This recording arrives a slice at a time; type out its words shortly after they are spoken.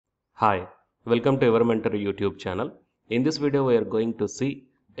Hi, welcome to Our Mentor YouTube channel. In this video, we are going to see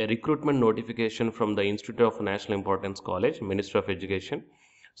a recruitment notification from the Institute of National Importance College, Ministry of Education.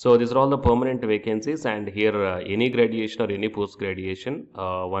 So these are all the permanent vacancies, and here any graduation or any post graduation,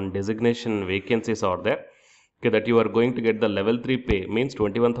 one designation vacancies are there. Okay, that you are going to get the level 3 pay means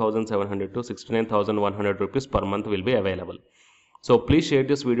 21,700 to 69,100 rupees per month will be available. So please share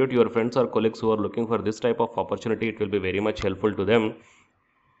this video to your friends or colleagues who are looking for this type of opportunity. It will be very much helpful to them.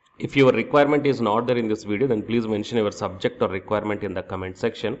 If your requirement is not there in this video, then please mention your subject or requirement in the comment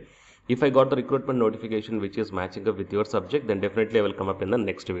section. If I got the recruitment notification which is matching up with your subject, then definitely I will come up in the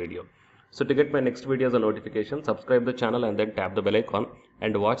next video. So to get my next video as a notification, subscribe the channel and then tap the bell icon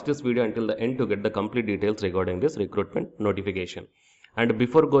and watch this video until the end to get the complete details regarding this recruitment notification. And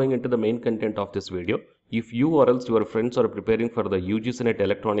before going into the main content of this video, if you or else your friends are preparing for the UGC NET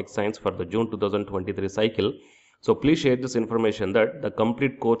Electronic Science for the June 2023 cycle, so please share this information that the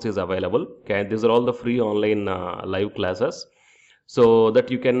complete course is available. Okay, these are all the free online live classes. So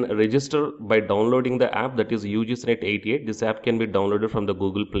that you can register by downloading the app, that is UGC NET 88. This app can be downloaded from the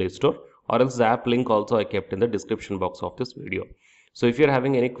Google Play Store, or else the app link also I kept in the description box of this video. So if you are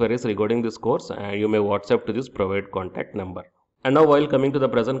having any queries regarding this course, you may WhatsApp to this provided contact number. And now while coming to the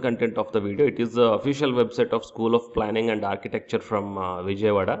present content of the video, it is the official website of School of Planning and Architecture from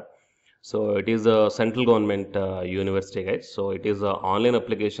Vijayawada. So it is a central government university, guys. So it is an online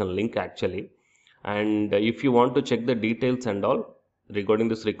application link actually. And if you want to check the details and all regarding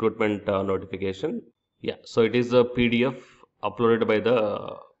this recruitment notification, yeah, so it is a PDF uploaded by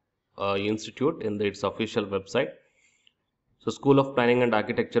the institute in its official website. So School of Planning and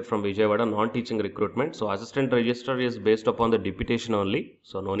Architecture from Vijayawada, non-teaching recruitment. So assistant register is based upon the deputation only.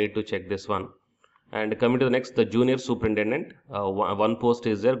 So no need to check this one. And coming to the next, the junior superintendent, one post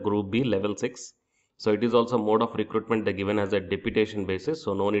is there, group B, level 6. So it is also mode of recruitment they given as a deputation basis.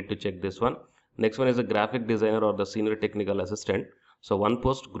 So no need to check this one. Next one is a graphic designer or the senior technical assistant. So one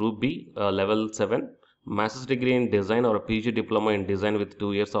post, group B, level 7, master's degree in design or a PG diploma in design with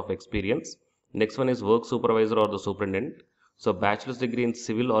 2 years of experience. Next one is work supervisor or the superintendent. So bachelor's degree in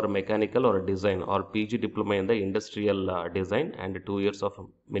civil or mechanical or design or PG diploma in the industrial design and 2 years of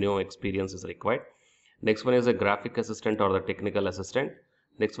minimum experience is required. Next one is a graphic assistant or the technical assistant.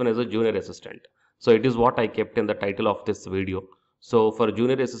 Next one is a junior assistant. So it is what I kept in the title of this video. So for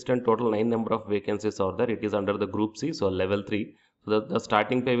junior assistant, total 9 number of vacancies are there. It is under the group C, so level 3. So the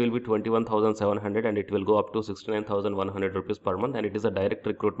starting pay will be 21,700 and it will go up to 69,100 rupees per month, and it is a direct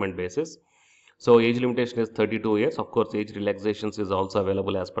recruitment basis. So age limitation is 32 years. Of course, age relaxations is also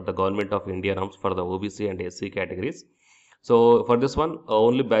available as per the Government of India norms for the OBC and SC categories. So for this one,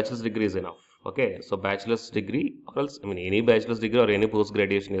 only bachelor's degree is enough. Okay, so bachelor's degree or else, any bachelor's degree or any post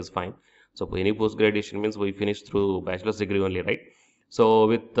graduation is fine. So any post graduation means we finish through bachelor's degree only, right? So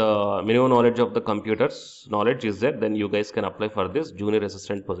with minimum knowledge of the computers knowledge is there, then you guys can apply for this junior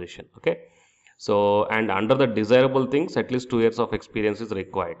assistant position. Okay, so and under the desirable things, at least 2 years of experience is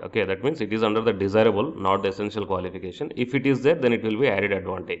required. Okay, that means it is under the desirable, not the essential qualification. If it is there, then it will be added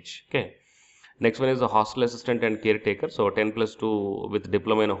advantage. Okay. Next one is a hostel assistant and caretaker. So 10+2 with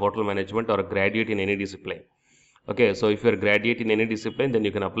diploma in hotel management or a graduate in any discipline. Okay, so if you are graduate in any discipline, then you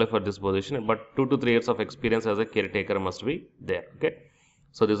can apply for this position. But 2 to 3 years of experience as a caretaker must be there. Okay,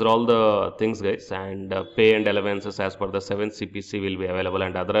 so these are all the things, guys. And pay and allowances as per the 7th CPC will be available,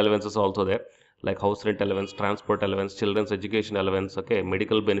 and other allowances also there, like house rent allowance, transport allowance, children's education allowance. Okay,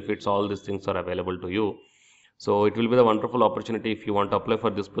 medical benefits, all these things are available to you. So it will be the wonderful opportunity. If you want to apply for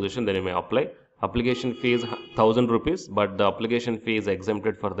this position, then you may apply. Application fee is 1,000 rupees, but the application fee is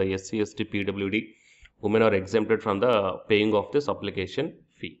exempted for the SC, ST, PWD. Women are exempted from the paying of this application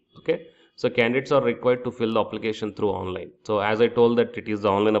fee. Okay, so candidates are required to fill the application through online. So as I told that it is the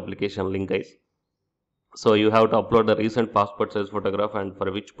online application link, guys. So you have to upload the recent passport size photograph and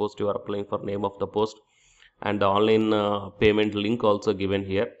for which post you are applying, for name of the post, and the online payment link also given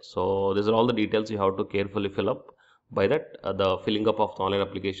here. So these are all the details you have to carefully fill up. By that the filling up of the online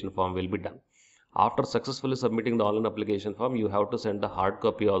application form will be done. After successfully submitting the online application form, you have to send the hard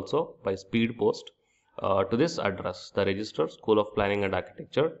copy also by speed post to this address, the register, School of Planning and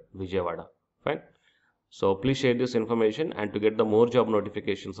Architecture, Vijayawada. Fine. So please share this information, and to get the more job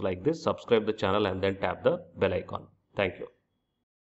notifications like this, subscribe the channel and then tap the bell icon. Thank you.